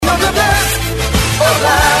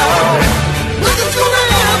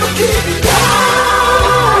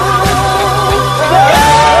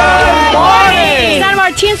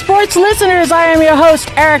sports listeners. I am your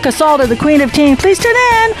host, Erica Salter, the Queen of Teen. Please tune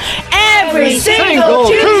in every single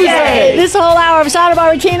Tuesday. This whole hour of Sound of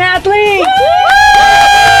Our Teen Athletes.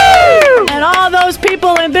 And all those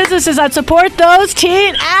people and businesses that support those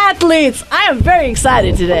teen athletes. I am very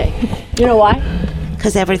excited today. You know why?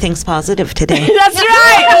 Because everything's positive today. That's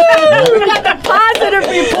right. We got the positive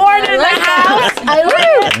report in the house. I love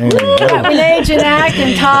it. Got Renee, Janak,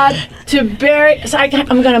 and Todd to Barry. So I'm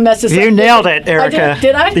going to mess this up. You nailed it, Erica.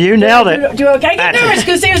 Did I? You nailed it. Do okay? I get nervous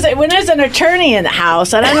because when there's an attorney in the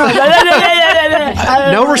house, I don't know.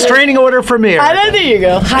 No restraining order from me. There you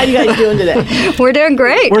go. How you guys doing today? We're doing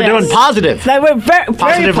great. We're doing positive. We're very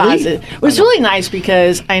positive. It was really nice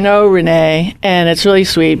because I know Renee, and it's really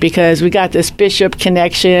sweet because we got this Bishop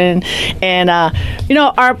connection, and our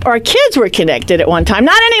kids were connected at one time.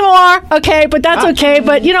 Not anymore, okay, but that's okay.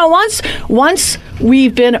 But once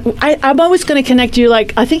we've been, I'm always going to connect you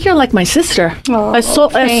like, I think you're like my sister. Oh, a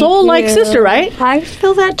soul-like sister, right? I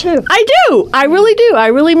feel that too. I do. I really do. I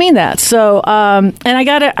really mean that. So, and I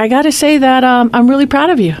gotta say that I'm really proud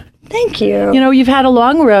of you. Thank you. You've had a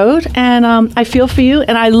long road, and I feel for you,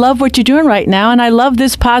 and I love what you're doing right now, and I love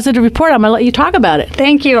this positive report. I'm going to let you talk about it.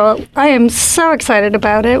 Thank you. I am so excited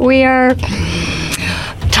about it. We are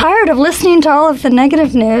tired of listening to all of the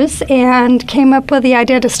negative news and came up with the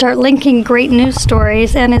idea to start linking great news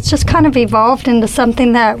stories, and it's just kind of evolved into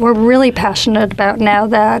something that we're really passionate about now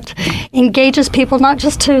that engages people not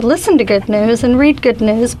just to listen to good news and read good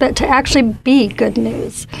news, but to actually be good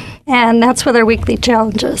news. And that's with our weekly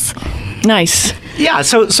challenges. Nice. Yeah,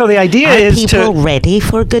 so the idea Are is people ready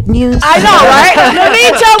for good news? I know, right?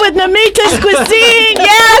 Namita with Namita's Cuisine,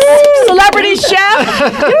 yes! Celebrity chef.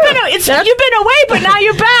 You've been away, but now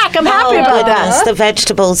you're back. I'm happy about that. The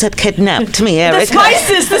vegetables had kidnapped me, Erica. The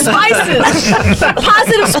spices.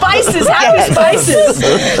 Positive spices, happy spices.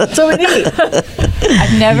 So we need.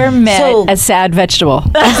 I've never met a sad vegetable.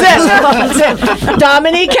 That's it.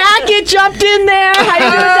 Dominique Hackett jumped in there. How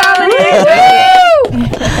you doing, Dominique?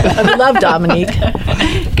 I love Dominique.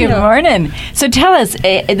 Good morning. So tell us,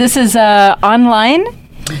 this is online?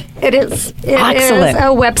 It is. It Excellent. is a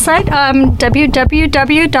website,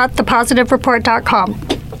 www.thepositivereport.com.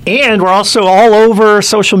 And we're also all over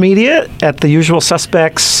social media at the usual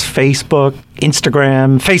suspects: Facebook,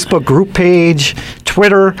 Instagram, Facebook group page,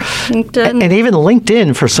 Twitter, LinkedIn. and even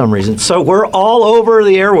LinkedIn for some reason. So we're all over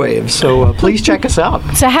the airwaves. So please check us out.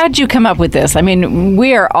 So how did you come up with this? I mean,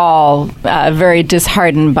 we are all very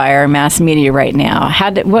disheartened by our mass media right now.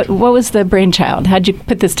 What was the brainchild? How did you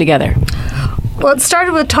put this together? Well, it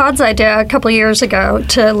started with Todd's idea a couple of years ago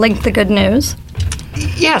to link the good news.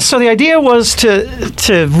 Yeah, so the idea was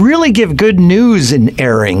to really give good news an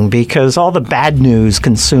airing because all the bad news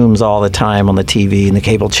consumes all the time on the TV and the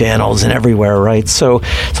cable channels and everywhere, right? So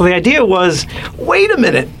the idea was, wait a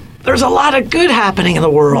minute, there's a lot of good happening in the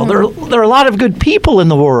world. There are a lot of good people in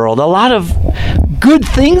the world, a lot of good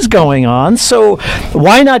things going on. So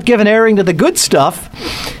why not give an airing to the good stuff?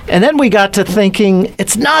 And then we got to thinking,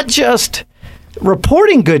 it's not just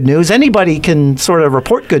reporting good news. Anybody can sort of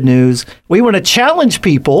report good news. We want to challenge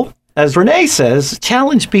people, as Renee says,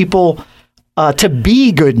 challenge people to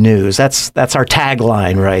be good news. That's our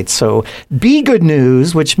tagline, right? So be good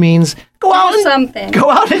news, which means go out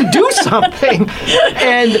and do something,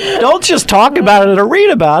 and don't just talk about it or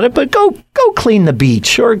read about it, but go clean the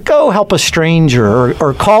beach or go help a stranger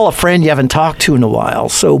or call a friend you haven't talked to in a while.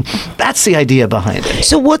 So that's the idea behind it.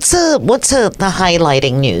 So what's the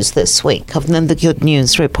highlighting news this week of the good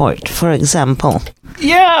news report, for example?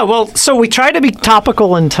 Yeah, well, so we try to be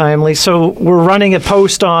topical and timely. So we're running a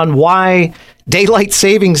post on why daylight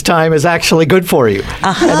savings time is actually good for you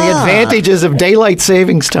and the advantages of daylight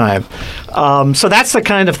savings time. So that's the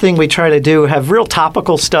kind of thing we try to do, have real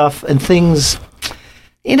topical stuff and things,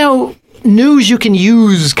 news you can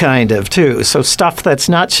use kind of too. So stuff that's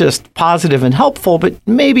not just positive and helpful, but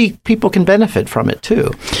maybe people can benefit from it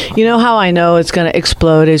too. You know how I know it's going to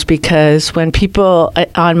explode is because when people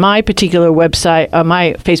on my particular website, on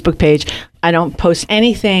my Facebook page, I don't post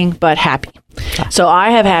anything but happy. So I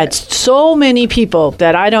have had so many people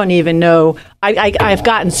that I don't even know. I've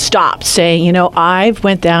gotten stopped saying, I've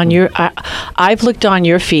looked on your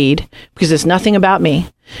feed because there's nothing about me.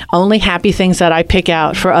 Only happy things that I pick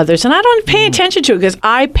out for others. And I don't pay attention to it because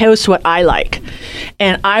I post what I like.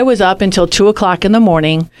 And I was up until 2:00 in the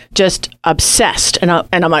morning, just obsessed. And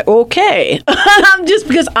I'm like, okay, just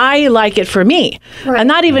because I like it for me. Right. And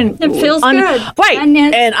not even It feels good. Right.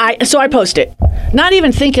 And So I post it, not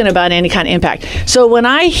even thinking about any kind of impact. So when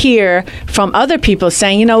I hear from other people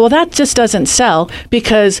saying, well, that just doesn't sell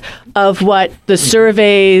because of what the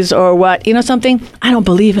surveys or what, something, I don't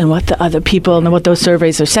believe in what the other people and what those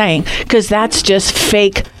surveys are saying, because that's just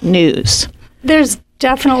fake news. There's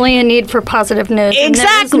definitely a need for positive news. Exactly. And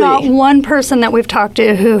there's not one person that we've talked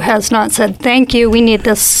to who has not said, thank you, we need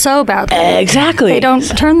this so badly. Exactly. They don't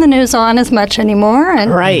turn the news on as much anymore. And,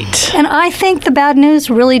 Right. And I think the bad news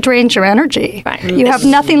really drains your energy. Right. You have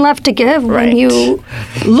nothing left to give when you...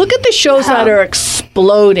 Look at the shows that are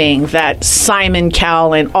exploding, that Simon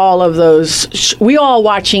Cowell and all of those. We all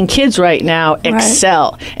watching kids right now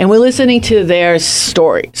excel. And we're listening to their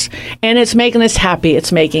stories. And it's making us happy.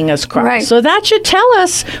 It's making us cry. Right. So that should tell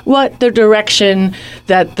us what the direction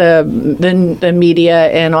that the media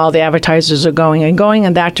and all the advertisers are going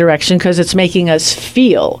in that direction, because it's making us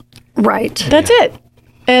feel. Right. That's it.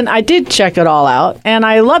 And I did check it all out, and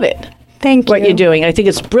I love it. Thank you. What you're doing. I think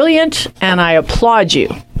it's brilliant, and I applaud you.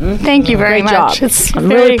 Thank you very Great much. job. It's I'm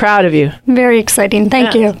very, really proud of you. Very exciting.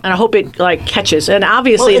 Thank you. And I hope it catches. And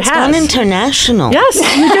obviously It's it has. gone international. Yes,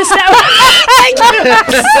 you just thank you.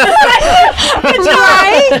 Good job.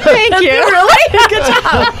 Right? Thank you. Really? Good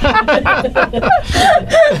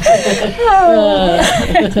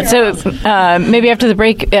job. So maybe after the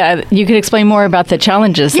break, you could explain more about the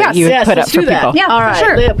challenges that you put up let's for do that. people. Yeah, All right.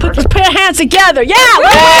 sure. Put your hands together. Yeah. Woo!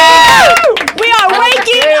 We are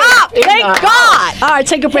waking up. Thank God. All right,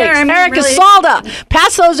 take a break. Here, I'm Erica really- Salda,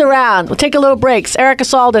 pass those around. We'll take a little breaks. Erica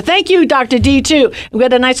Salda. Thank you, Dr. D, too. We've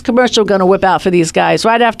got a nice commercial going to whip out for these guys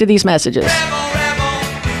right after these messages.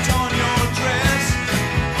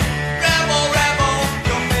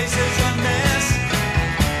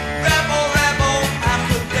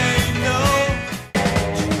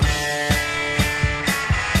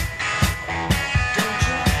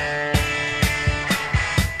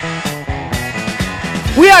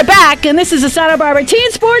 We are back, and this is the Santa Barbara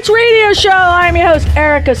Teen Sports Radio Show. I'm your host,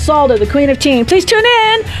 Erica Salda, the Queen of Teen. Please tune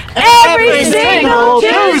in every single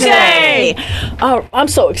Tuesday. Oh, I'm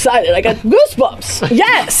so excited. I got goosebumps.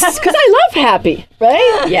 Yes, because I love happy,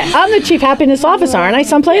 right? Yes. I'm the Chief Happiness Officer, aren't I,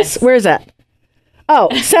 someplace? Where is that? Oh,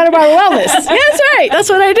 Santa Barbara Wellness. Yeah, that's right. That's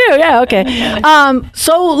what I do. Yeah, okay.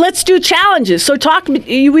 So let's do challenges. So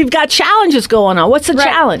we've got challenges going on. What's the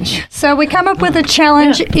challenge? So we come up with a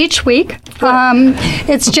challenge each week.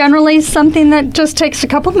 It's generally something that just takes a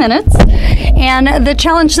couple minutes. And the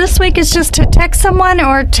challenge this week is just to text someone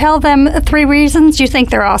or tell them 3 reasons you think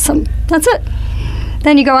they're awesome. That's it.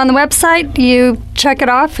 Then you go on the website, you check it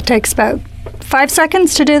off. It takes about 5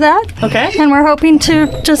 seconds to do that. Okay. And we're hoping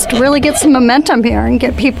to just really get some momentum here and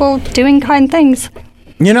get people doing kind things.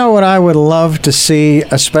 You know what I would love to see,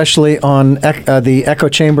 especially on the Echo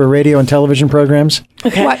Chamber radio and television programs?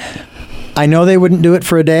 Okay. What? I know they wouldn't do it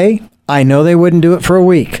for a day. I know they wouldn't do it for a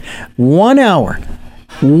week. 1 hour.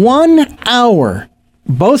 1 hour.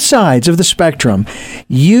 Both sides of the spectrum.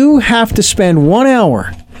 You have to spend 1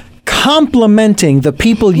 hour complimenting the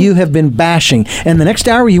people you have been bashing. And the next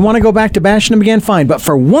hour you want to go back to bashing them again, fine. But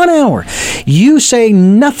for 1 hour, you say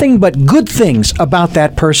nothing but good things about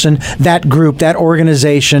that person, that group, that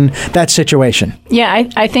organization, that situation. Yeah,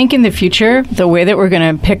 I think in the future, the way that we're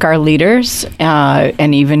going to pick our leaders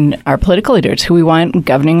and even our political leaders who we want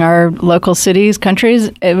governing our local cities, countries,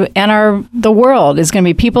 and the world is going to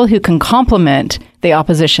be people who can complement the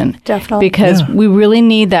opposition. Definitely. Because we really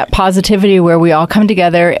need that positivity where we all come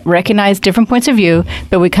together, recognize different points of view,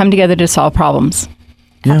 but we come together to solve problems.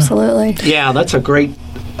 Yeah. Absolutely. Yeah, that's a great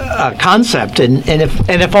concept, and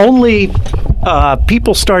if only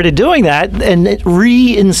people started doing that and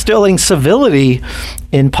reinstilling civility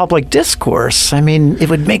in public discourse, I mean, it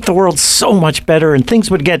would make the world so much better, and things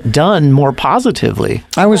would get done more positively.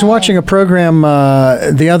 I was watching a program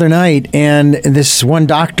the other night, and this one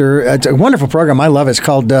doctor, it's a wonderful program, I love it, it's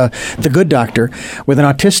called The Good Doctor, with an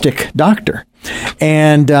autistic doctor.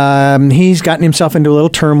 And he's gotten himself into a little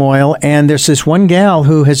turmoil, and there's this one gal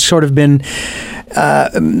who has sort of been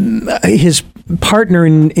his partner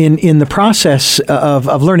in the process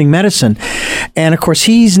of learning medicine. And of course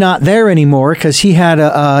he's not there anymore because he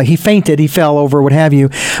had he fainted, he fell over, what have you,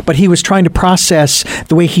 but he was trying to process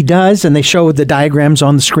the way he does, and they showed the diagrams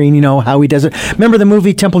on the screen, you know, how he does it. Remember the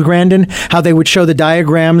movie Temple Grandin, how they would show the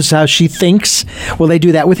diagrams, how she thinks? Well, they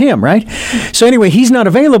do that with him, right? So anyway, he's not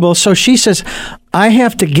available, so she says, I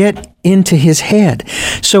have to get into his head.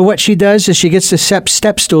 So what she does is she gets the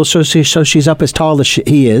step stool so she's up as tall as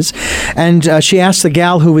he is. And she asked the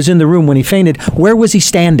gal who was in the room when he fainted, where was he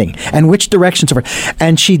standing and which directions of her?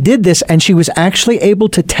 And she did this, and she was actually able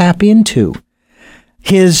to tap into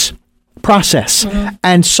his process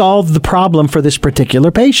and solve the problem for this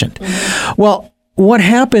particular patient. Well, what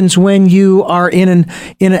happens when you are in an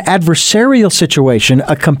adversarial situation,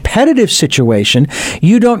 a competitive situation?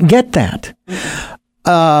 You don't get that.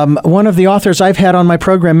 One of the authors I've had on my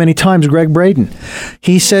program many times, Greg Braden,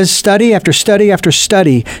 he says study after study after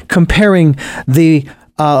study comparing the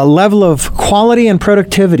level of quality and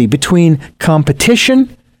productivity between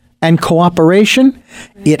competition and cooperation.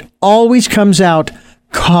 It always comes out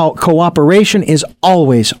cooperation is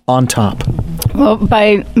always on top. Well,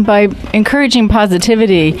 by encouraging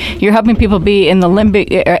positivity, you're helping people be in the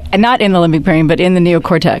limbic, not in the limbic brain, but in the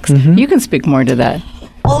neocortex. You can speak more to that.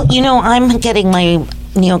 Well, I'm getting my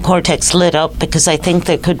neocortex lit up because I think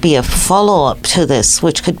there could be a follow-up to this,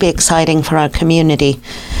 which could be exciting for our community.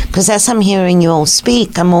 Because as I'm hearing you all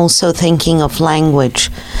speak, I'm also thinking of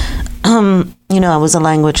language. I was a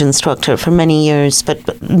language instructor for many years,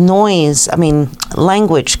 but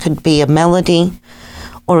language could be a melody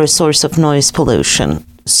or a source of noise pollution.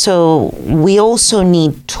 So we also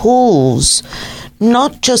need tools,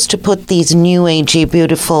 not just to put these new agey,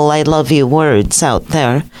 beautiful, I love you words out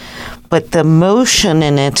there, but the emotion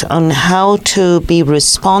in it on how to be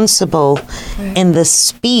responsible in the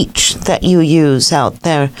speech that you use out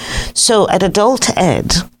there. So at Adult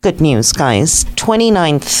Ed, good news, guys,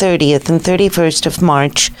 29th, 30th, and 31st of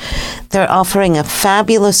March, they're offering a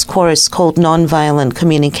fabulous course called Nonviolent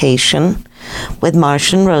Communication with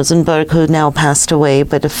Martian Rosenberg, who now passed away,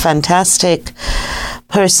 but a fantastic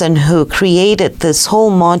person who created this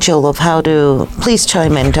whole module of how to... Please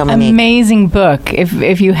chime in, Dominique. Amazing book.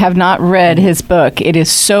 If you have not read his book, it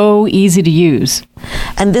is so easy to use.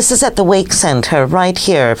 And this is at the Wake Center right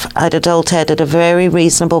here at Adult Ed at a very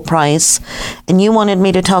reasonable price. And you wanted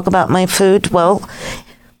me to talk about my food? Well,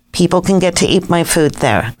 people can get to eat my food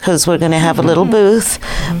there because we're going to have a little booth.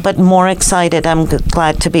 But more excited, I'm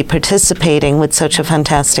glad to be participating with such a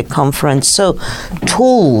fantastic conference. So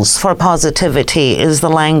tools for positivity is the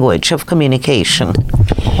language of communication.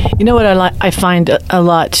 You know what I find a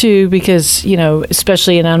lot too, because,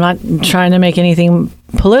 especially, and I'm not trying to make anything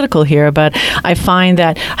political here, but I find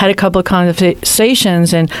that I had a couple of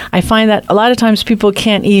conversations, and I find that a lot of times people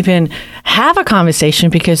can't even have a conversation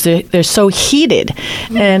because they're so heated.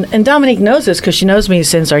 And Dominique knows this because she knows me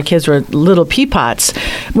since our kids were little peapots.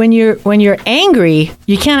 When you're angry,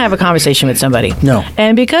 you can't have a conversation with somebody. No.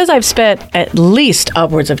 And because I've spent at least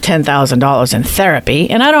upwards of $10,000 in therapy,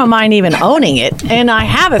 and I don't mind even owning it, and I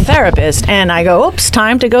have a therapist, and I go, oops,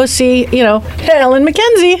 time to go see, Helen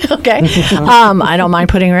McKenzie. Okay. I don't mind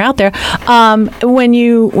putting her out there. When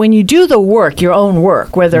you do the work, your own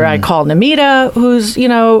work, whether I call Namita, who's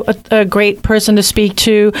a great person to speak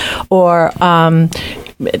to, or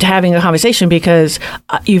having a conversation, because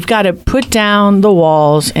you've got to put down the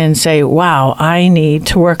walls and say, wow, I need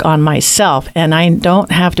to work on myself, and I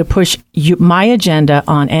don't have to push my agenda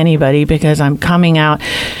on anybody because I'm coming out.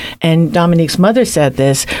 And Dominique's mother said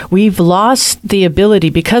this, we've lost the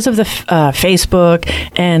ability because of the Facebook,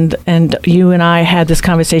 and you and I had this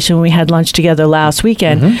conversation when we had lunch together last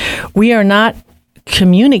weekend. We are not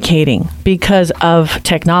communicating because of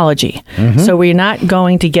technology. So we're not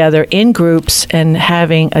going together in groups and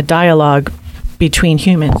having a dialogue between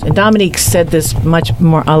humans. And Dominique said this much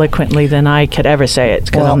more eloquently than I could ever say it,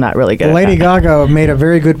 because I'm not really good at Lady that. Gaga made a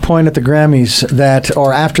very good point at the Grammys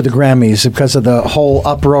or after the Grammys, because of the whole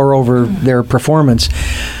uproar over their performance.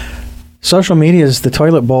 Social media is the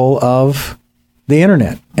toilet bowl of the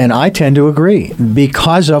internet, and I tend to agree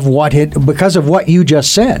because of what you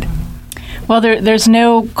just said. Well, there's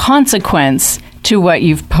no consequence to what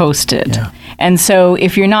you've posted. Yeah. And so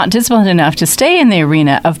if you're not disciplined enough to stay in the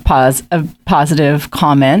arena of positive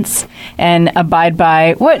comments and abide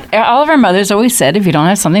by what all of our mothers always said, if you don't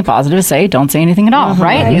have something positive to say, don't say anything at all,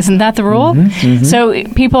 right? Isn't that the rule? So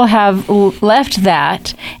people have left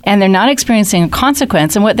that, and they're not experiencing a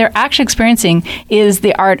consequence. And what they're actually experiencing is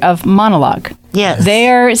the art of monologue. Yes.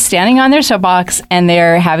 They're standing on their soapbox and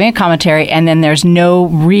they're having a commentary, and then there's no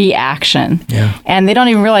reaction. Yeah. And they don't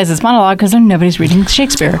even realize it's monologue because nobody's reading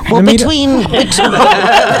Shakespeare. Well, between Forget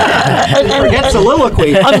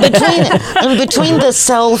soliloquy. between the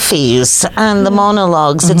selfies and the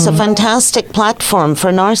monologues, it's a fantastic platform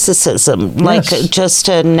for narcissism. Like just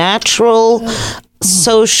a natural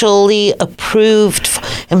socially approved.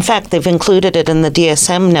 In fact, they've included it in the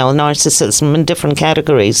DSM now, narcissism, in different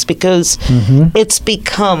categories, because it's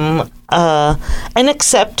become an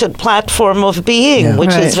accepted platform of being,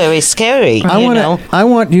 which is very scary. I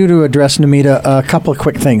want you to address, Namita, a couple of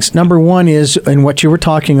quick things. Number one is, in what you were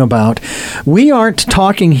talking about, we aren't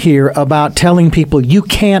talking here about telling people you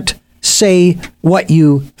can't say what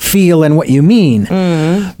you feel and what you mean,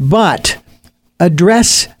 but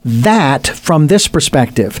address that from this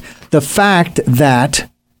perspective, the fact that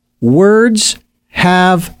words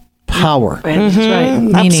have power. That's right.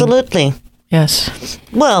 Meaning. Absolutely. Yes.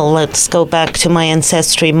 Well, let's go back to my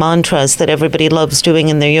ancestry mantras that everybody loves doing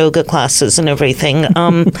in their yoga classes and everything.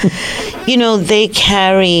 They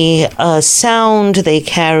carry a sound, they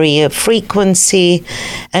carry a frequency,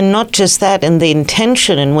 and not just that, in the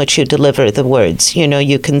intention in which you deliver the words.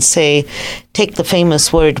 You can say, take the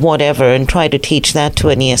famous word whatever and try to teach that to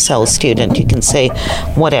an ESL student. You can say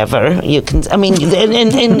whatever. You can,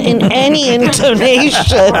 in any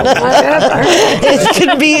intonation, it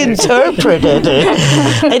can be interpreted.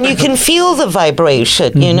 And you can feel the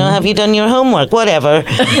vibration, have you done your homework? Whatever.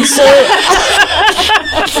 So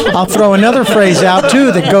I'll throw another phrase out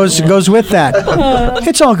too that goes with that.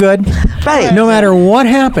 It's all good. Right. No matter what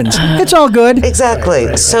happens, it's all good.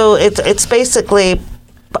 Exactly. So it's basically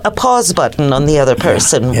a pause button on the other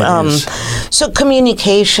person. So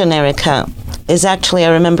communication, Erica, is actually, I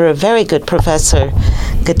remember a very good professor,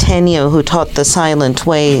 Gattegno, who taught the silent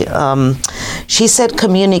way. She said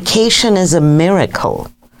communication is a miracle.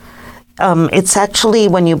 It's actually,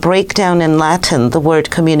 when you break down in Latin the word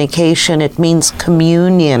communication, it means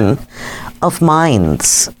communion of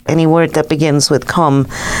minds. Any word that begins with com.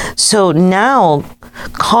 So now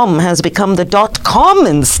com has become the .com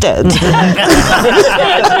instead.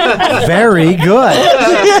 Very good.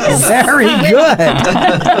 Very good.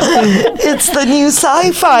 It's the new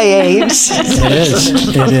sci-fi age.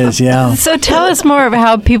 It is, yeah. So tell us more of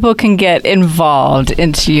how people can get involved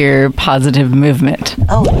into your positive movement.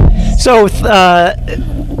 So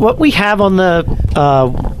what we have on the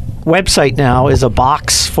website now is a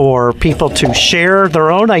box for people to share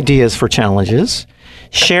their own ideas for challenges,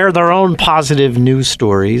 share their own positive news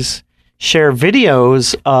stories, share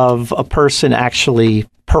videos of a person actually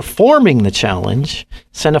performing the challenge,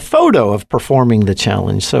 send a photo of performing the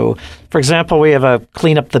challenge. So, for example, we have a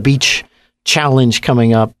Clean Up the Beach challenge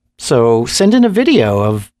coming up. So send in a video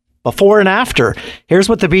of before and after. Here's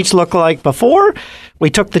what the beach looked like before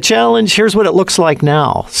we took the challenge. Here's what it looks like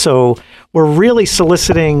now. So we're really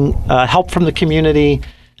soliciting help from the community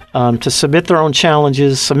to submit their own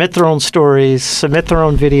challenges, submit their own stories, submit their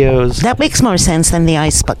own videos. That makes more sense than the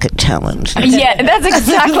ice bucket challenge. Yeah, that's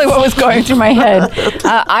exactly what was going through my head.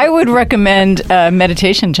 I would recommend a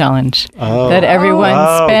meditation challenge that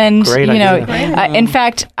everyone spend. Great idea. In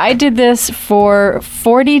fact, I did this for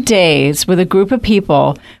 40 days with a group of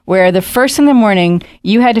people where the first in the morning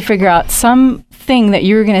you had to figure out something that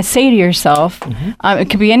you were going to say to yourself. It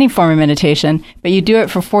could be any form of meditation, but you do it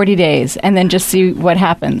for 40 days and then just see what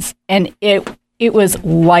happens. And it was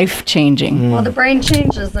life-changing. Well, the brain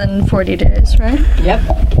changes in 40 days, right? Yep.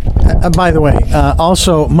 By the way,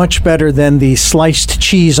 also much better than the sliced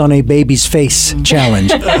cheese on a baby's face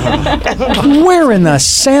challenge. Where in the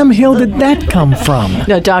Sam Hill did that come from?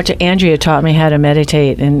 No, Dr. Andrea taught me how to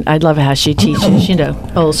meditate, and I love how she teaches,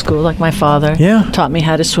 old school, like my father. Yeah. Taught me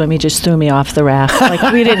how to swim. He just threw me off the raft. Like,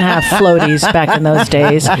 we didn't have floaties back in those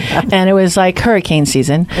days, and it was like hurricane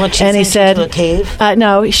season. What, she and he sent said, you to a cave?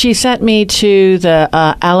 No, she sent me to the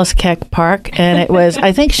Alice Keck Park, and it was,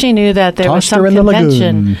 I think she knew that there was Tossed her some in the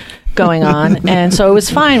convention lagoon. going on, and so it was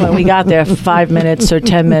fine when we got there 5 minutes or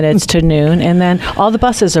 10 minutes to noon, and then all the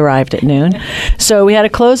buses arrived at noon. So we had to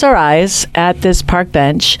close our eyes at this park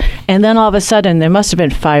bench, and then all of a sudden there must have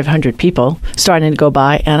been 500 people starting to go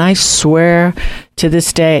by, and I swear to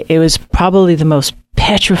this day it was probably the most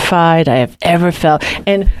petrified I have ever felt.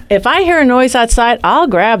 And if I hear a noise outside, I'll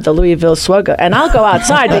grab the Louisville Swugga and I'll go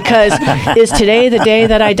outside, because is today the day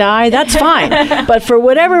that I die? That's fine. But for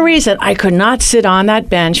whatever reason, I could not sit on that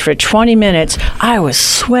bench for 20 minutes. I was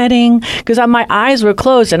sweating because my eyes were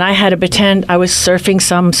closed, and I had to pretend I was surfing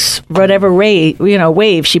some whatever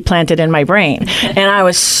wave she planted in my brain. And I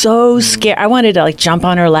was so scared. I wanted to jump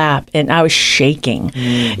on her lap, and I was shaking,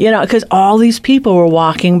 because all these people were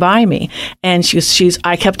walking by me, and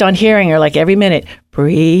I kept on hearing her every minute,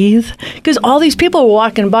 breathe. Because all these people were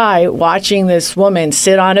walking by watching this woman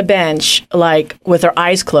sit on a bench, like with her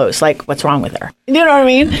eyes closed, like, what's wrong with her? You know what I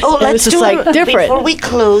mean? Oh, It was let's just do like different. Before we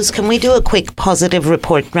close, can we do a quick positive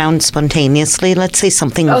report round spontaneously? Let's say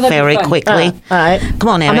something very quickly. All right. Come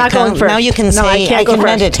on, Erica. I'm not going first. Now you can no, say, I can go first.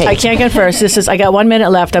 meditate. I can't go first. I got 1 minute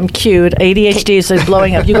left. I'm cued. ADHD is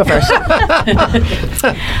blowing up. You go first.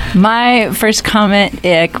 My first comment,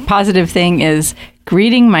 positive thing is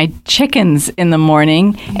greeting my chickens in the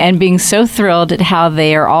morning and being so thrilled at how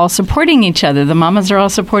they are all supporting each other. The mamas are all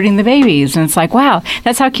supporting the babies. And it's like, wow,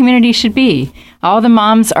 that's how community should be. All the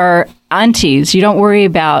moms are aunties. You don't worry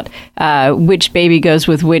about which baby goes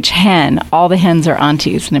with which hen. All the hens are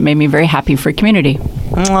aunties. And it made me very happy for community.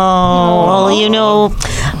 Oh, well, you know,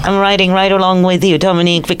 I'm riding right along with you,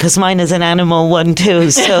 Dominique, because mine is an animal one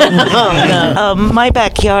too. So, my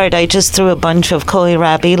backyard, I just threw a bunch of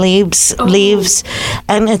kohlrabi leaves,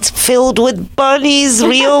 and it's filled with bunnies,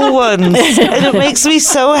 real ones, and it makes me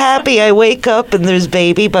so happy. I wake up and there's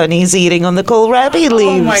baby bunnies eating on the kohlrabi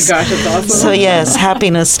leaves. Oh my gosh, that's awesome! So yes,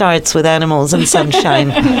 happiness starts with animals and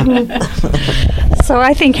sunshine. So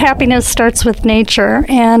I think happiness starts with nature.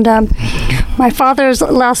 And my father's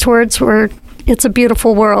last words were, "It's a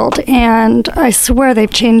beautiful world." And I swear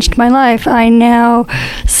they've changed my life. I now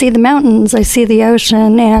see the mountains, I see the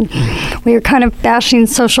ocean, and we are kind of bashing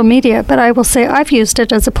social media, but I will say I've used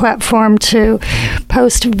it as a platform to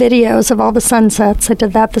post videos of all the sunsets. I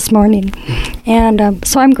did that this morning. And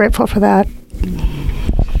so I'm grateful for that.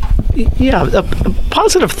 Yeah, a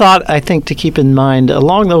positive thought I think to keep in mind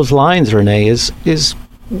along those lines, Renee, is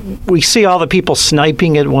we see all the people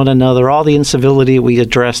sniping at one another, all the incivility we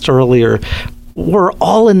addressed earlier. We're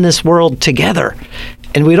all in this world together,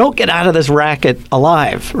 and we don't get out of this racket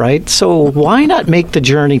alive, right? So why not make the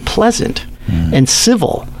journey pleasant and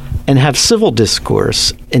civil, and have civil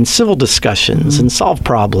discourse and civil discussions and solve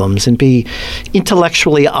problems and be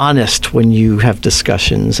intellectually honest when you have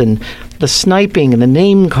discussions? And the sniping and the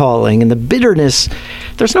name calling and the bitterness,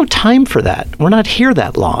 there's no time for that. We're not here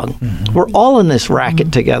that long. We're all in this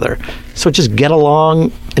racket together. So just get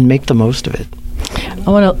along and make the most of it. I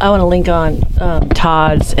want to link on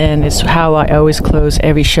Todd's, and it's how I always close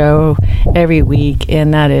every show every week,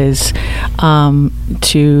 and that is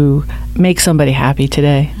to make somebody happy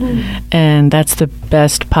today. And that's the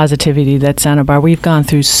best positivity that Santa Barbara. We've gone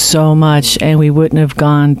through so much, and we wouldn't have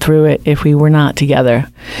gone through it if we were not together.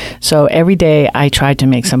 So every day I tried to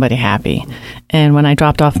make somebody happy. And when I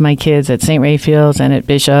dropped off my kids at St. Raphael's and at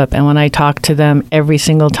Bishop, and when I talk to them every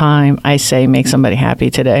single time, I say, make somebody happy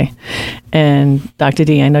today. And Dr.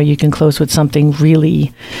 D, I know you can close with something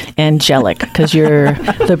really angelic because you're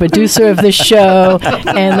the producer of the show.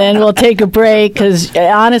 And then we'll take a break because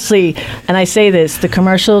honestly, and I say this, the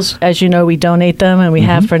commercials, as you know, we donate them and we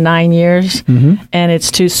have for 9 years. And it's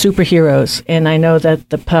to superheroes. And I know that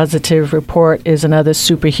the Positive Report is another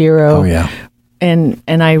superhero. Oh, yeah. And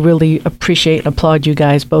I really appreciate and applaud you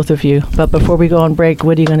guys, both of you. But before we go on break,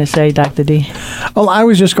 what are you going to say, Dr. D? Well, I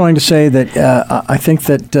was just going to say that I think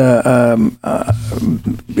that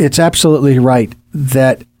it's absolutely right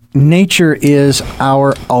that nature is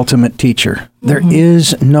our ultimate teacher. There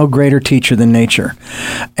is no greater teacher than nature.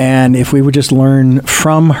 And if we would just learn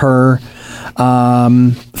from her,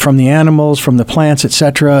 from the animals, from the plants,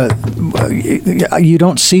 etc., you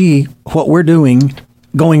don't see what we're doing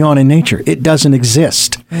going on in nature. It doesn't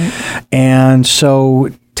exist. And so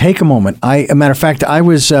take a moment. A matter of fact, I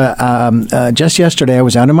was just yesterday, I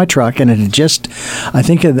was out in my truck, and it had just, I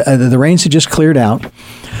think the rains had just cleared out.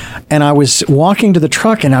 And I was walking to the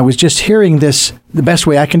truck, and I was just hearing this, the best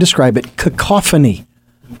way I can describe it, cacophony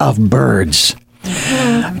of birds.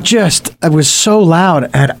 It was so loud,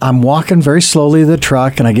 and I'm walking very slowly to the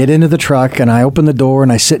truck, and I get into the truck, and I open the door,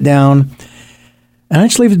 and I sit down, and I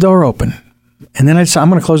just leave the door open. And then I decide I'm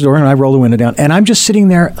going to close the door, and I roll the window down, and I'm just sitting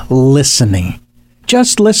there listening,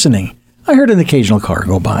 just listening. I heard an occasional car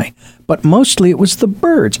go by, but mostly it was the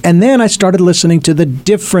birds. And then I started listening to the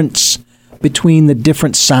difference between the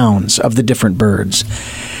different sounds of the different birds.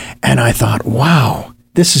 And I thought, wow,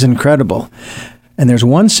 this is incredible. And there's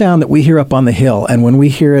one sound that we hear up on the hill, and when we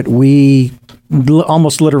hear it, we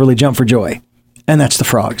almost literally jump for joy, and that's the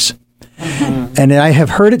frogs. And I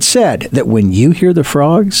have heard it said that when you hear the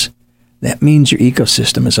frogs, that means your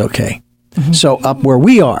ecosystem is okay. So up where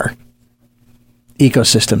we are,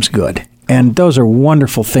 ecosystem's good. And those are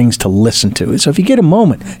wonderful things to listen to. So if you get a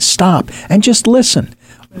moment, stop and just listen.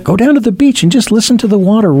 Go down to the beach and just listen to the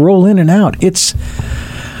water roll in and out.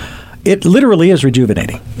 It literally is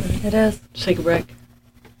rejuvenating. It is. Take a break.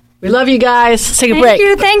 We love you guys. Take a break. Thank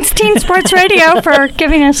you. Thanks, Teen Sports Radio, for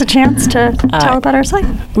giving us a chance to tell about our site.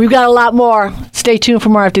 We've got a lot more. Stay tuned for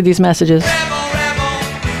more after these messages. Rebel, rebel,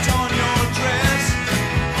 put on your dress.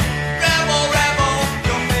 Rebel, rebel,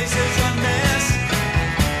 your face is a mess.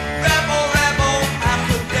 Rebel, rebel, how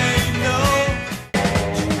could they know?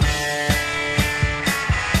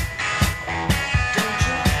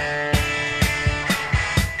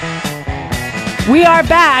 We are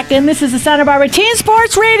back, and this is the Santa Barbara Teen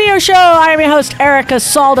Sports Radio Show. I am your host, Erica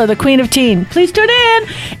Salda, the Queen of Teen. Please tune in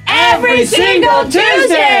every single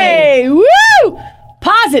Tuesday. Woo!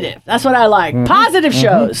 Positive. That's what I like. Positive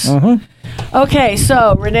shows. Okay,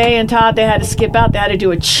 so Renee and Todd, they had to skip out. They had to do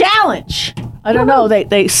a challenge. I don't know.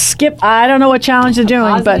 They skip. I don't know what challenge they're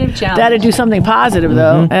doing, but Positive challenge. they had to do something positive,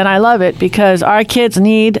 though. And I love it because our kids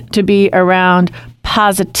need to be around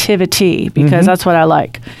positivity because that's what I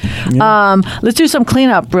like. Let's do some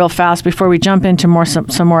cleanup real fast before we jump into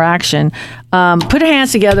some more action. Put your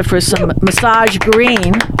hands together for some Massage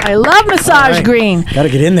Green. I love Massage Green. Got to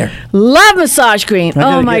get in there. Love Massage Green.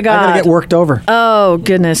 Oh my God. I got to get worked over. Oh,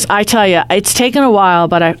 goodness. I tell you, it's taken a while,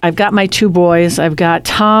 but I've got my two boys. I've got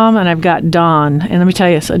Tom and I've got Don. And let me tell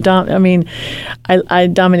you, so Dominique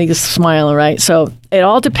is smiling, right? So it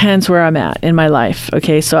all depends where I'm at in my life.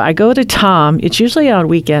 Okay, so I go to Tom. It's usually on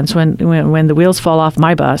weekends when the wheels fall off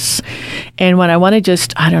my bus. And when I want to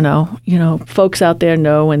just, I don't know, folks out there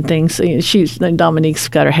know when things, Dominique's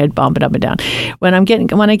got her head bumping up and down. When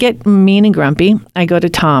I get mean and grumpy, I go to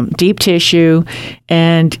Tom, deep tissue,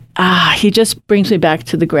 and he just brings me back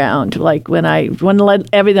to the ground. Like when I want to let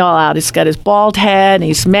everything all out, he's got his bald head, and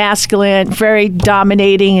he's masculine, very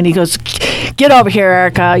dominating, and he goes, "Get over here,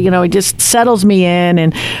 Erica." He just settles me in,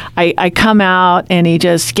 and I come out, and he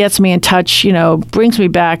just gets me in touch, brings me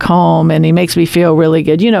back home, and he makes me feel really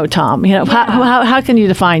good. Tom, how can you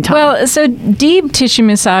define Tom? Well, so deep tissue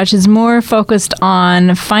massage is more focused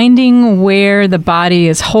on finding where the body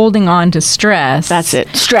is holding on to stress. That's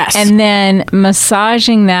it, stress. And then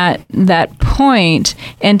massaging that point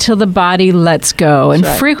until the body lets go. And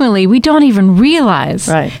frequently we don't even realize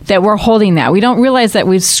that we're holding that. We don't realize that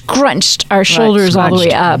we've scrunched our shoulders all the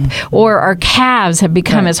way up, or our calves have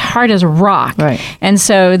become as hard as a rock. And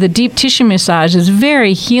so the deep tissue massage is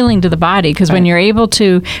very healing to the body because when you're able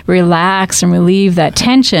to relax and relieve that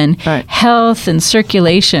tension, health and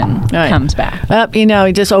circulation comes back. He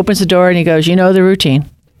just opens the door and he goes, the routine.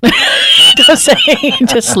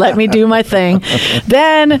 Just let me do my thing.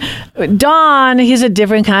 Then Don, he's a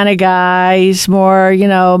different kind of guy. He's more,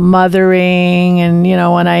 mothering and,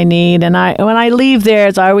 when I need. And when I leave there,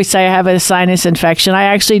 as I always say, I have a sinus infection. I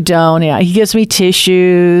actually don't. Yeah, he gives me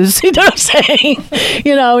tissues. You know what I'm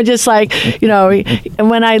saying? Just like, and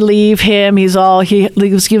when I leave him, he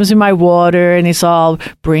gives me my water and he's all,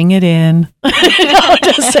 bring it in.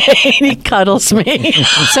 Just saying, he cuddles me.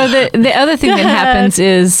 So the other thing that happens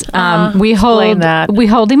is we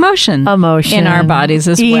hold emotion in our bodies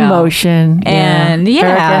as well. Emotion. And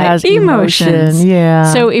Erica has emotions.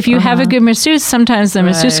 Yeah. So if you have a good masseuse, sometimes the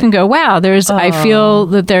masseuse can go, wow, I feel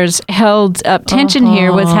that there's held up tension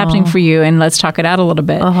here. What's happening for you? And let's talk it out a little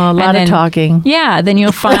bit. A lot of talking. Yeah. Then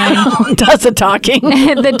you'll find does the talking.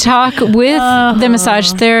 the talk with the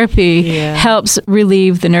massage therapy helps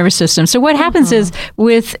relieve the nervous system. So what happens is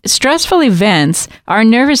with stressful events, our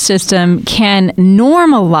nervous system can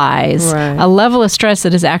normalize a level of stress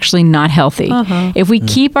that is actually not healthy. If we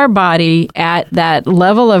keep our body at that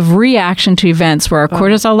level of reaction to events where our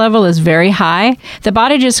cortisol level is very high, the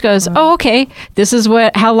body just goes, "Oh, okay, this is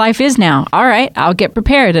how life is now. All right, I'll get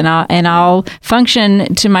prepared and I'll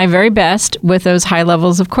function to my very best with those high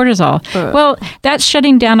levels of cortisol." Well, that's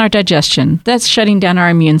shutting down our digestion. That's shutting down our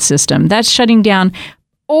immune system. That's shutting down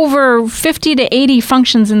over 50 to 80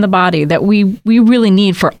 functions in the body that we really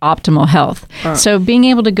need for optimal health. So being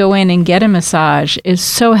able to go in and get a massage is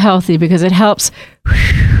so healthy because it helps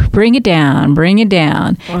bring it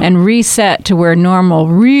down, and reset to where normal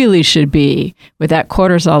really should be with that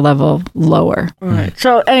cortisol level lower.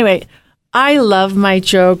 So anyway, I love my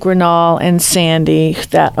Joe Grinal and Sandy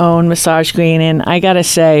that own Massage Green. And I got to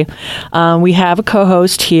say, we have a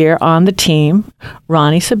co-host here on the team,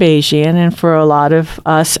 Ronnie Sabajian. And for a lot of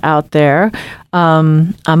us out there,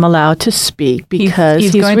 I'm allowed to speak because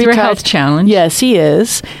he's going through a health challenge. Yes, he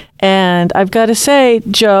is. And I've got to say,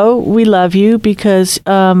 Joe, we love you because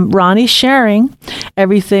Ronnie's sharing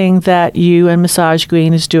everything that you and Massage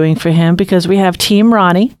Green is doing for him because we have Team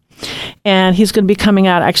Ronnie. And he's going to be coming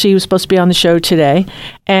out. Actually, he was supposed to be on the show today.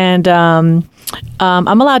 And I'm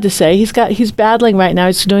allowed to say he's battling right now.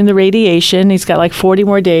 He's doing the radiation. He's got like 40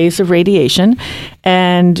 more days of radiation.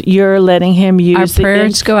 And you're letting him use our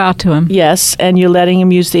prayers go out to him. Yes. And you're letting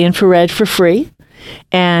him use the infrared for free.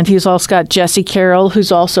 And he's also got Jesse Carroll,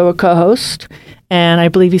 who's also a co-host. And I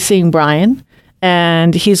believe he's seeing Brian.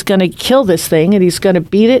 and he's going to kill this thing, and he's going to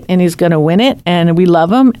beat it, and he's going to win it, and we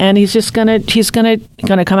love him, and he's going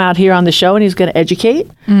to come out here on the show, and he's going to educate,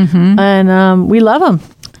 and we love him.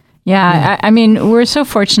 Yeah, I mean, we're so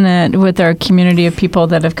fortunate with our community of people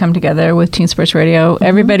that have come together with Teen Sports Radio.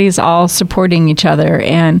 Everybody's all supporting each other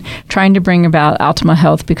and trying to bring about optimal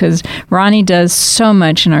health, because Ronnie does so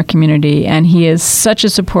much in our community, and he is such a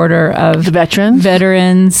supporter of The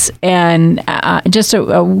veterans. and just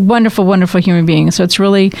a wonderful, wonderful human being. So it's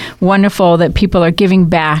really wonderful that people are giving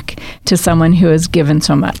back to someone who has given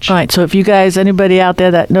so much. All right, so if you guys, anybody out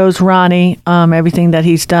there that knows Ronnie, everything that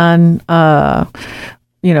he's done,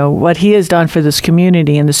 what he has done for this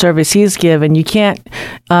community and the service he's given, you can't,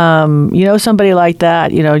 somebody like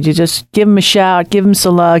that, you just give him a shout, give him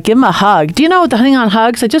some love, give him a hug. Do you know the thing on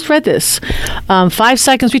hugs? I just read this. 5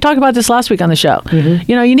 seconds. We talked about this last week on the show.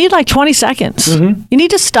 You need like 20 seconds. You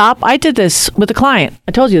need to stop. I did this with a client.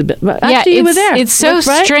 I told you, but actually you were there. It's so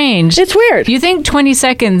Right? strange. It's weird. You think 20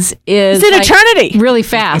 seconds is It's an eternity. really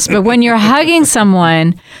fast, but when you're hugging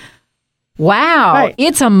someone, wow, Right.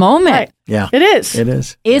 it's a moment. Right. Yeah. It is. It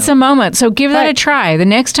is. It's a moment. So give that a Right. try. The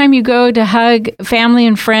next time you go to hug family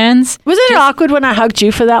and friends, Wasn't it awkward when I hugged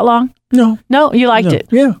you for that long? No. No, you liked it.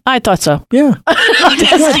 Yeah. I thought so. Yeah.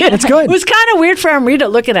 It's good. It was kind of weird for Amrita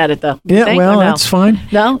looking at it, though. You Yeah. think, Well, or no? that's fine.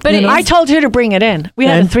 No, But it I is- told her to bring it in. We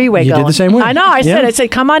had And a three-way you did going. the same way. I know. I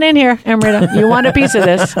said, come on in here, Amrita. You want a piece of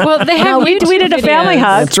this? well, they have No, we YouTube did a family videos.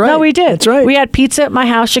 hug. That's right. No, we did. That's right. We had pizza at my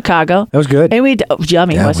house, Chicago. That was good. And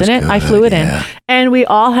yummy, That wasn't was it? I good, flew it in. yeah. And we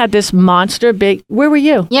all had this monster big. Where were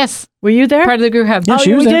you? Yes, Were you there? part of the group hug. Yeah,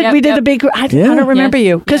 she was we there. did. We did the big group. I don't remember Yes.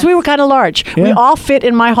 you because we were kind of large. We Yeah. all fit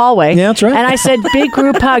in my hallway. Yeah, that's right. And I said, big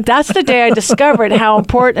group hug. That's the day I discovered how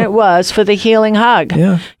important it was for the healing hug.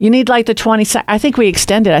 Yeah. You need like the 20 seconds. I think we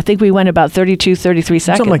extended. I think we went about 32, 33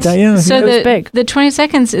 seconds. Something like that, yeah. So It was big. the 20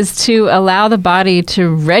 seconds is to allow the body to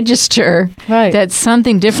register Right. that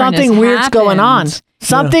something different Something has weird's going on. happened.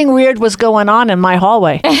 Something weird was going on in my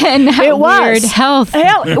hallway. And how It was. weird health.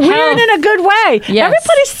 Weird in a good way. Yes.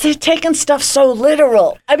 Everybody's taking stuff so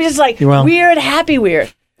literal. I mean, it's like Well- weird, happy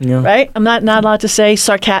weird. Yeah. Right? I'm not allowed to say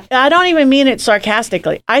sarcastic. I don't even mean it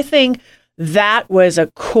sarcastically. I think that was a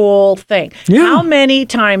cool thing. Yeah. How many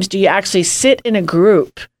times do you actually sit in a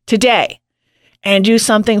group today and do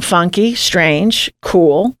something funky, strange,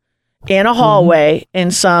 cool in a hallway in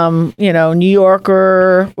some, New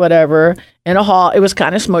Yorker, whatever, in a hall? It was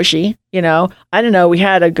kind of smushy, I don't know. We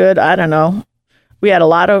had we had a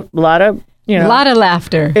lot of, A lot of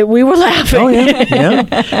laughter. we were laughing. Oh,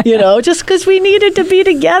 yeah. Yeah. Just because we needed to be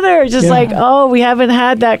together. Just we haven't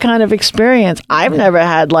had that kind of experience. I've never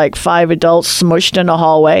had like 5 adults smushed in a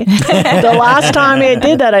hallway. The last time I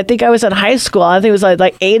did that, I think I was in high school. I think it was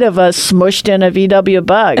like 8 of us smushed in a VW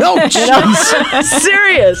Bug. Oh, jeez.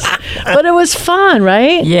 Serious. But it was fun,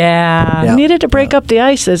 right? Yeah. Yeah. We needed to break up the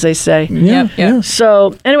ice, as they say. Yeah. Yep, yep.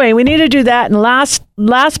 So anyway, we need to do that. And last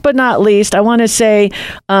but not least, I want to say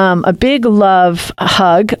a big love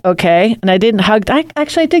hug. Okay, and I didn't hug. I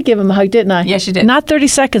did give him a hug, didn't I? Yes, you did. Not 30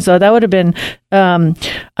 seconds though. That would have been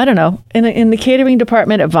I don't know, in the catering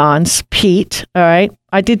department at Vaughn's. Pete. All right,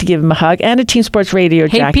 I did give him a hug and a Team Sports Radio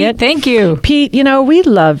Hey, jacket. Pete, thank you. Pete, we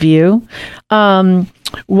love you.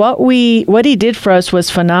 What he did for us was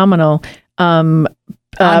phenomenal. On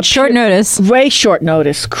short notice. Way short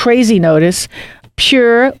notice, crazy notice.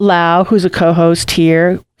 Pure Lau, who's a co-host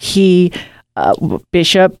here,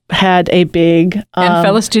 Bishop had a big And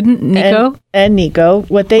fellow student Nico. and Nico.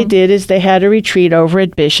 What they did is they had a retreat over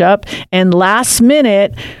at Bishop, and last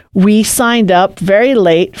minute we signed up very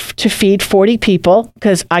late to feed 40 people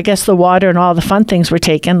because I guess the water and all the fun things were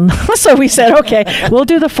taken. So we said, okay, we'll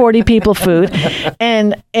do the 40 people food.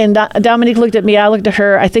 And Dominique looked at me, I looked at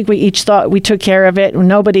her. I think we each thought we took care of it.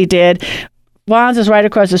 Nobody did. Juan's is right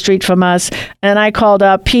across the street from us, and I called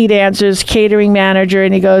up. Pete answers, catering manager,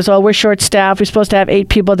 and he goes, "Oh, we're short-staffed. We're supposed to have 8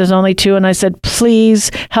 people. There's only 2." And I said,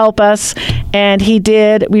 "Please help us." And he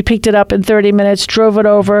did. We picked it up in 30 minutes, drove it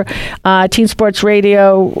over. Teen Sports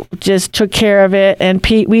Radio just took care of it. And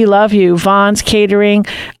Pete, we love you. Vaughn's Catering.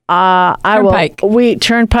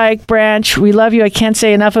 Turnpike branch. We love you. I can't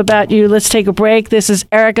say enough about you. Let's take a break. This is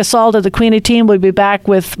Erica Salda, the Queen of Team. We'll be back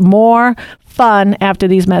with more fun after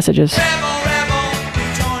these messages. Rebel, rebel,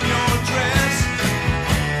 put on your dress.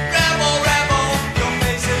 Rebel, rebel, your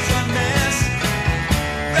face is a mess.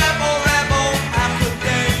 Rebel, rebel, how could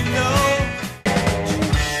they know?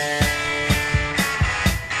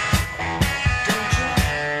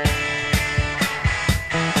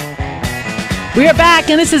 We are back,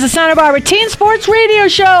 and this is the Santa Barbara Teen Sports Radio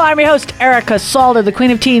Show. I'm your host, Erica Salter, the Queen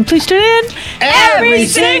of Teen. Please tune in every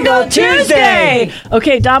single Tuesday.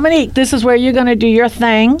 Okay, Dominique, this is where you're going to do your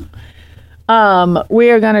thing.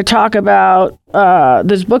 We are going to talk about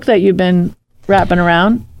this book that you've been wrapping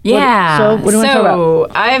around. Yeah. What do you want to talk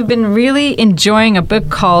about? I've been really enjoying a book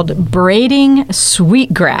called Braiding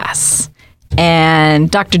Sweetgrass.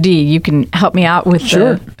 And Dr. D, you can help me out with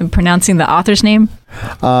pronouncing the author's name?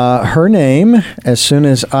 Her name, as soon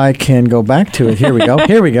as I can go back to it. Here we go.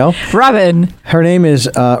 Here we go. Robin. Her name is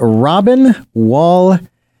Robin Wall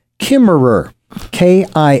Kimmerer.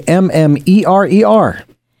 Kimmerer.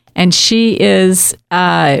 And she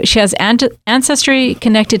has ancestry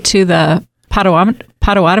connected to the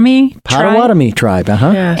Potawatomi tribe.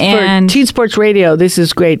 Uh-huh. Yeah, And- for Teen Sports Radio, this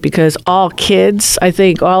is great because all kids, I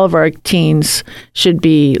think all of our teens should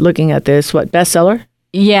be looking at this. What, bestseller?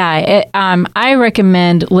 Yeah, I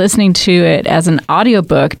recommend listening to it as an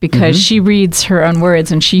audiobook because she reads her own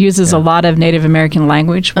words and she uses a lot of Native American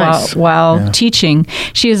language while teaching.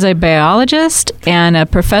 She is a biologist and a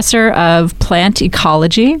professor of plant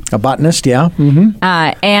ecology. A botanist, yeah. Mm-hmm.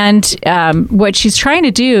 And what she's trying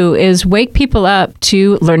to do is wake people up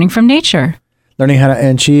to learning from nature. Learning how to,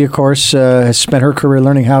 and she, of course, has spent her career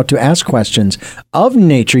learning how to ask questions of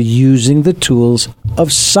nature using the tools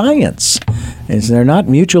of science. And they're not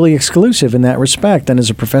mutually exclusive in that respect. And as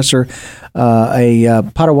a professor, a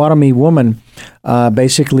Potawatomi woman,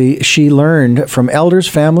 basically, she learned from elders,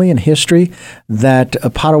 family, and history that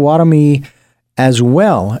Potawatomi, as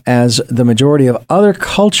well as the majority of other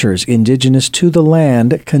cultures indigenous to the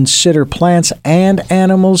land, consider plants and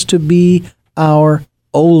animals to be our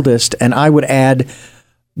oldest, and I would add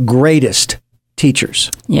greatest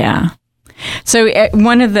teachers. Yeah. So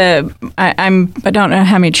one of the, I don't know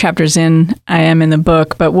how many chapters in I am in the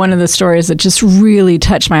book, but one of the stories that just really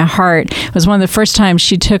touched my heart was one of the first times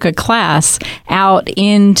she took a class out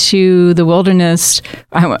into the wilderness.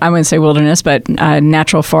 I wouldn't say wilderness, but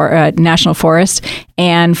national forest.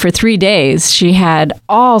 And for 3 days, she had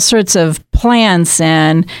all sorts of plants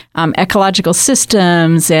and ecological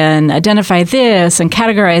systems and identify this and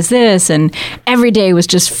categorize this. And every day was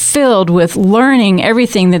just filled with learning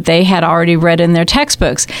everything that they had already read in their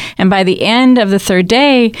textbooks. And by the end of the third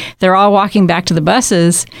day, they're all walking back to the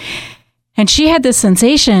buses. And she had this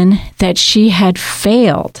sensation that she had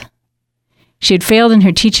failed. She had failed in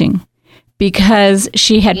her teaching, because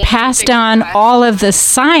she had passed on all of the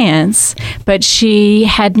science, but she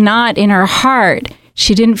had not in her heart,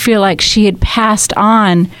 she didn't feel like she had passed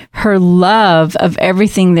on her love of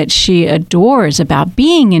everything that she adores about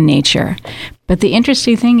being in nature. But the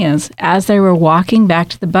interesting thing is, as they were walking back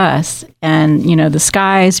to the bus, and, you know, the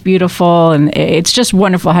sky is beautiful, and it's just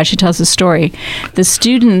wonderful how she tells the story, the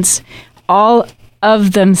students, all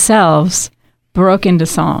of themselves, broke into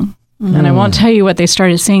song. And I won't tell you what they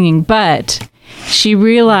started singing, but she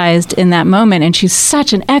realized in that moment, and she's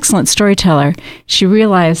such an excellent storyteller, she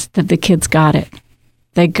realized that the kids got it.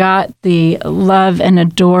 They got the love and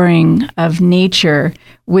adoring of nature,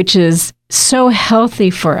 which is so healthy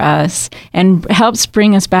for us and helps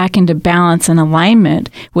bring us back into balance and alignment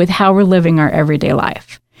with how we're living our everyday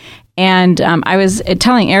life. And I was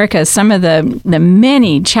telling Erica some of the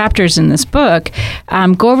many chapters in this book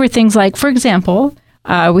go over things like, for example,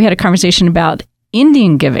 we had a conversation about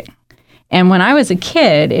Indian giving. And when I was a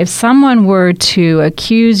kid, if someone were to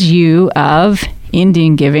accuse you of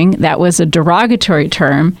Indian giving, that was a derogatory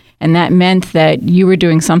term, and that meant that you were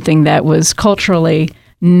doing something that was culturally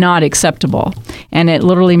not acceptable. And it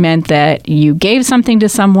literally meant that you gave something to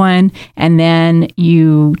someone and then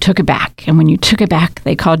you took it back. And when you took it back,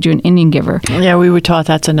 they called you an Indian giver. Yeah, we were taught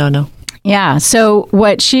that's a no-no. Yeah. So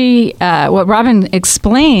what Robin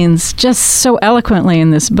explains just so eloquently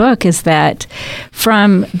in this book is that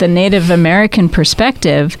from the Native American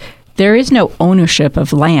perspective, there is no ownership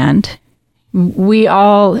of land. We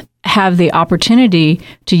all have the opportunity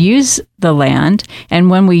to use the land,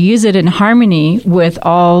 and when we use it in harmony with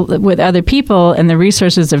other people and the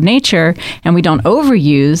resources of nature, and we don't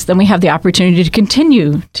overuse, then we have the opportunity to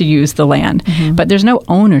continue to use the land. Mm-hmm. But there's no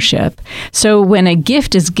ownership. So when a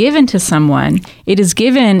gift is given to someone, it is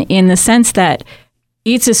given in the sense that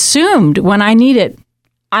it's assumed when I need it,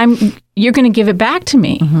 you're going to give it back to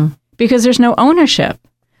me, because there's no ownership.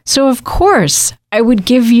 So of course I would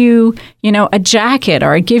give you, a jacket,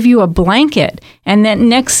 or I'd give you a blanket. And then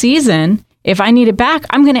next season, if I need it back,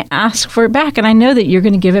 I'm going to ask for it back, and I know that you're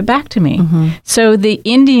going to give it back to me. So the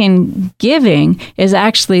Indian giving is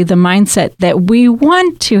actually the mindset that we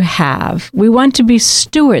want to have. We want to be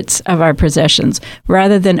stewards of our possessions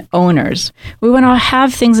rather than owners. We want to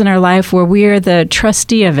have things in our life where we are the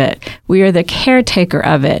trustee of it. We are the caretaker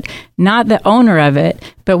of it, not the owner of it,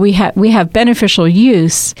 but we have beneficial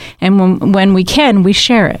use, and when we can, we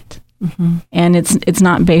share it. And it's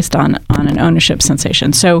not based on an ownership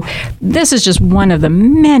sensation. So this is just one of the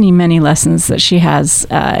many, many lessons that she has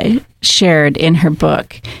shared in her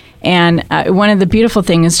book. And one of the beautiful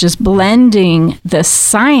things is just blending the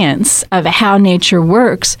science of how nature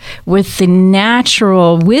works with the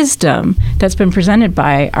natural wisdom that's been presented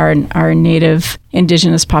by our native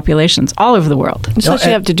indigenous populations all over the world. So what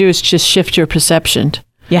you have to do is just shift your perception.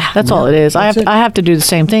 Yeah. That's all it is. I have to do the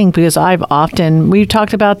same thing because we've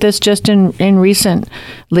talked about this just in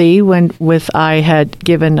recently I had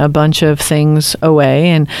given a bunch of things away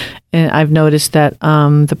and I've noticed that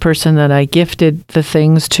the person that I gifted the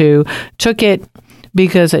things to took it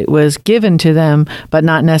because it was given to them, but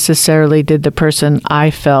not necessarily did the person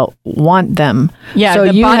I felt want them. Yeah, so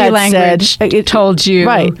the you body had language told you.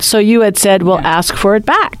 Right. So you had said, well, ask for it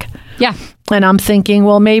back. Yeah. And I'm thinking,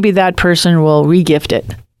 well, maybe that person will re-gift it.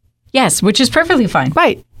 Yes, which is perfectly fine.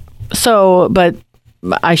 Right. So, but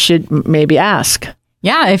I should maybe ask.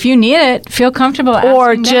 Yeah, if you need it, feel comfortable asking.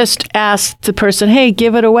 Or just ask the person, hey,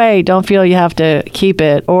 give it away. Don't feel you have to keep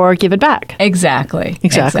it or give it back. Exactly.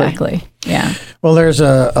 Yeah. Well, there's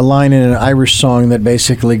a line in an Irish song that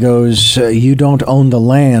basically goes, you don't own the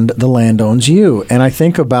land owns you. And I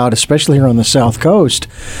think about, especially here on the South Coast,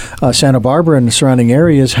 Santa Barbara and the surrounding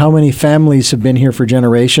areas, how many families have been here for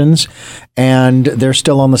generations and they're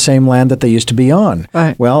still on the same land that they used to be on.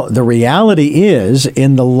 Right. Well, the reality is,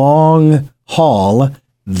 in the long haul,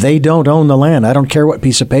 they don't own the land. I don't care what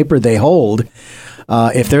piece of paper they hold.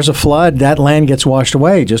 If there's a flood, that land gets washed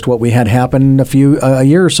away, just what we had happen a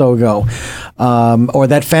year or so ago. Or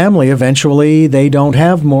that family, eventually, they don't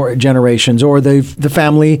have more generations, or the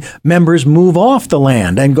family members move off the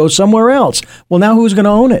land and go somewhere else. Well, now who's going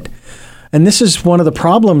to own it? And this is one of the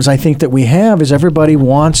problems I think that we have is everybody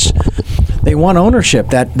wants ownership.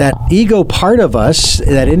 That ego part of us,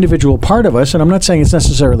 that individual part of us, and I'm not saying it's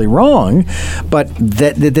necessarily wrong, but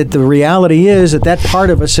that the reality is that part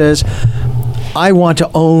of us says, I want to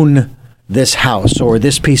own this house or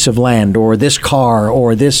this piece of land or this car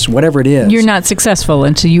or this whatever it is. You're not successful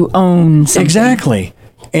until you own something. Exactly.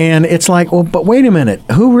 And it's like, well, but wait a minute.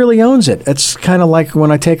 Who really owns it? It's kind of like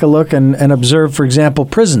when I take a look and observe, for example,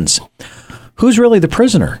 prisons. Who's really the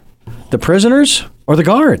prisoner? The prisoners or the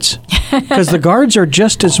guards? Because the guards are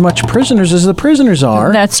just as much prisoners as the prisoners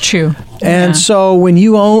are. That's true. And so when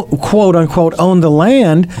you own, quote unquote, own the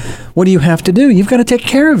land, what do you have to do? You've got to take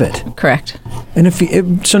care of it. Correct. And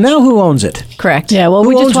so now who owns it? Correct. Yeah, well, Who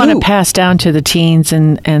we just owns want to who? pass down to the teens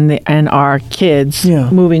and our kids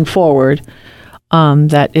moving forward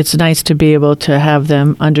that it's nice to be able to have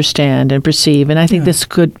them understand and perceive. And I think this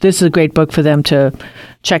is a great book for them to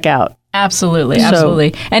check out. Absolutely.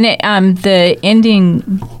 And the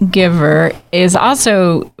Indian giver is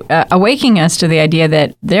also awakening us to the idea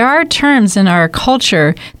that there are terms in our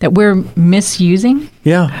culture that we're misusing.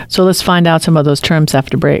 Yeah. So let's find out some of those terms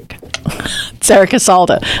after break. It's Erica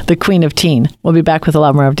Salda, the Queen of Teen. We'll be back with a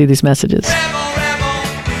lot more after these messages. Rebel, rebel,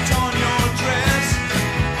 put on your dress.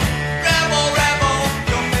 Rebel, rebel,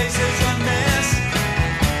 your face is a mess.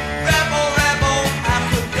 Rebel, rebel, how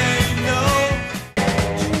could they know?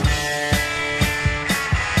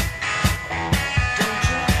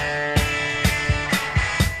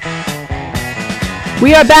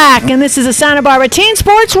 We are back, and this is a Santa Barbara Teen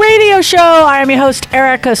Sports Radio Show. I am your host,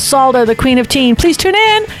 Erica Salda, the Queen of Teen. Please tune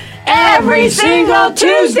in every single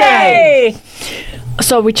Tuesday.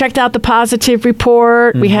 So we checked out the positive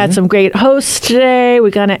report. We had some great hosts today. We're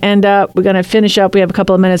going to finish up. We have a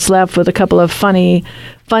couple of minutes left with a couple of funny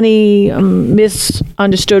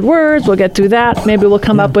misunderstood words. We'll get through that. Maybe we'll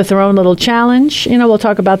come up with our own little challenge. We'll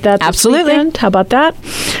talk about that this weekend. How about that?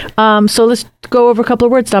 So let's go over a couple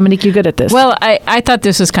of words. Dominique, you're good at this. Well, I thought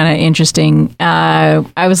this was kind of interesting.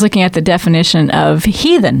 I was looking at the definition of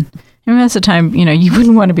heathen. And most of the time, you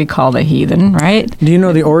wouldn't want to be called a heathen, right? Do you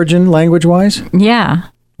know the origin language-wise? Yeah.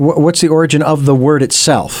 What's the origin of the word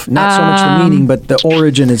itself? Not so much the meaning, but the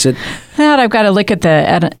origin. Is it? I've got to look at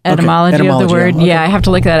the etymology of the word. Okay. Yeah, I have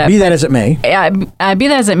to look that up. Be that as it may. Be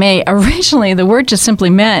that as it may, originally the word just simply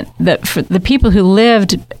meant that for the people who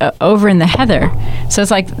lived over in the heather. So it's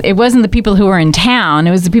like it wasn't the people who were in town.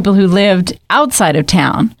 It was the people who lived outside of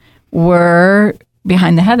town were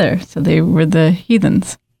behind the heather. So they were the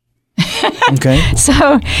heathens. Okay.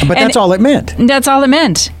 But that's all it meant. That's all it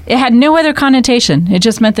meant. It had no other connotation. It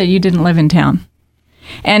just meant that you didn't live in town.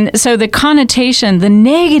 And so the connotation, the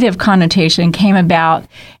negative connotation, came about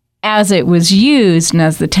as it was used and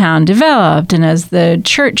as the town developed and as the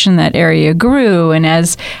church in that area grew and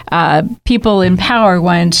as people in power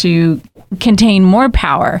wanted to contain more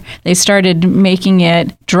power, they started making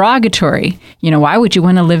it derogatory. Why would you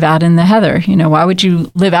want to live out in the heather? Why would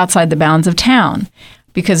you live outside the bounds of town?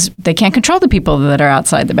 Because they can't control the people that are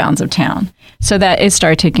outside the bounds of town. So that it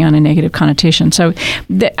started taking on a negative connotation. So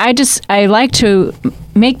I like to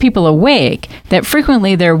make people awake that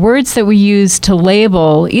frequently there are words that we use to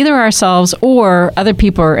label either ourselves or other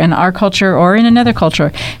people in our culture or in another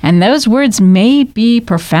culture. And those words may be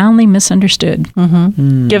profoundly misunderstood.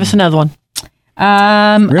 Give us another one.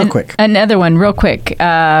 Real quick. Another one, real quick.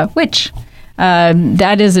 Witch.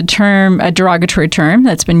 That is a derogatory term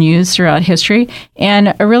that's been used throughout history.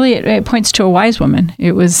 And really, it points to a wise woman.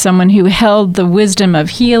 It was someone who held the wisdom of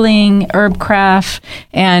healing, herb craft,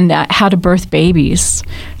 and how to birth babies.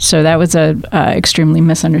 So that was a extremely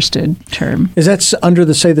misunderstood term. Is that under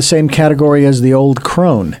the same category as the old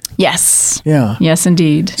crone? Yes. Yeah. Yes,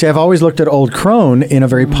 indeed. See, I've always looked at old crone in a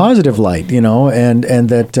very positive light, and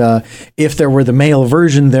that if there were the male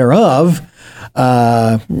version thereof,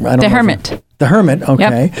 The hermit. The hermit,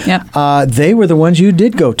 okay. Yep. They were the ones you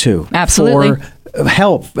did go to. Absolutely. For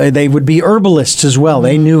help. They would be herbalists as well.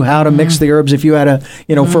 They knew how to mix the herbs if you had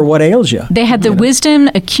for what ails you. They had the wisdom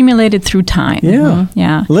accumulated through time. Yeah.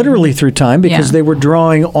 Yeah. Literally through time because Yeah. they were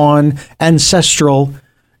drawing on ancestral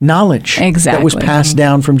knowledge that was Exactly. passed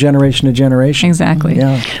down from generation to generation. Exactly.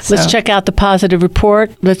 Yeah. Let's check out the positive report.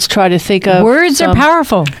 Let's try to think of Words are some-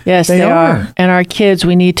 powerful. Yes, They they are. are. And our kids,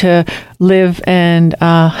 we need to live and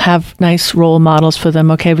have nice role models for them.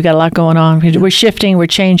 Okay, we got a lot going on. We're shifting, we're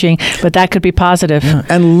changing, but that could be positive.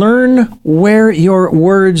 And learn where your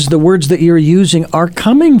words, the words that you're using, are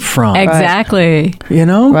coming from. Exactly.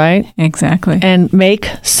 Right? Exactly. And make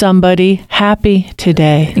somebody happy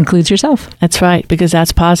today. Includes yourself. That's right, because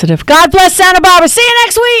that's positive. God bless Santa Barbara. See you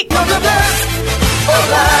next week.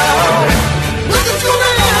 Nothing's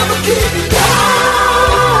gonna ever keep you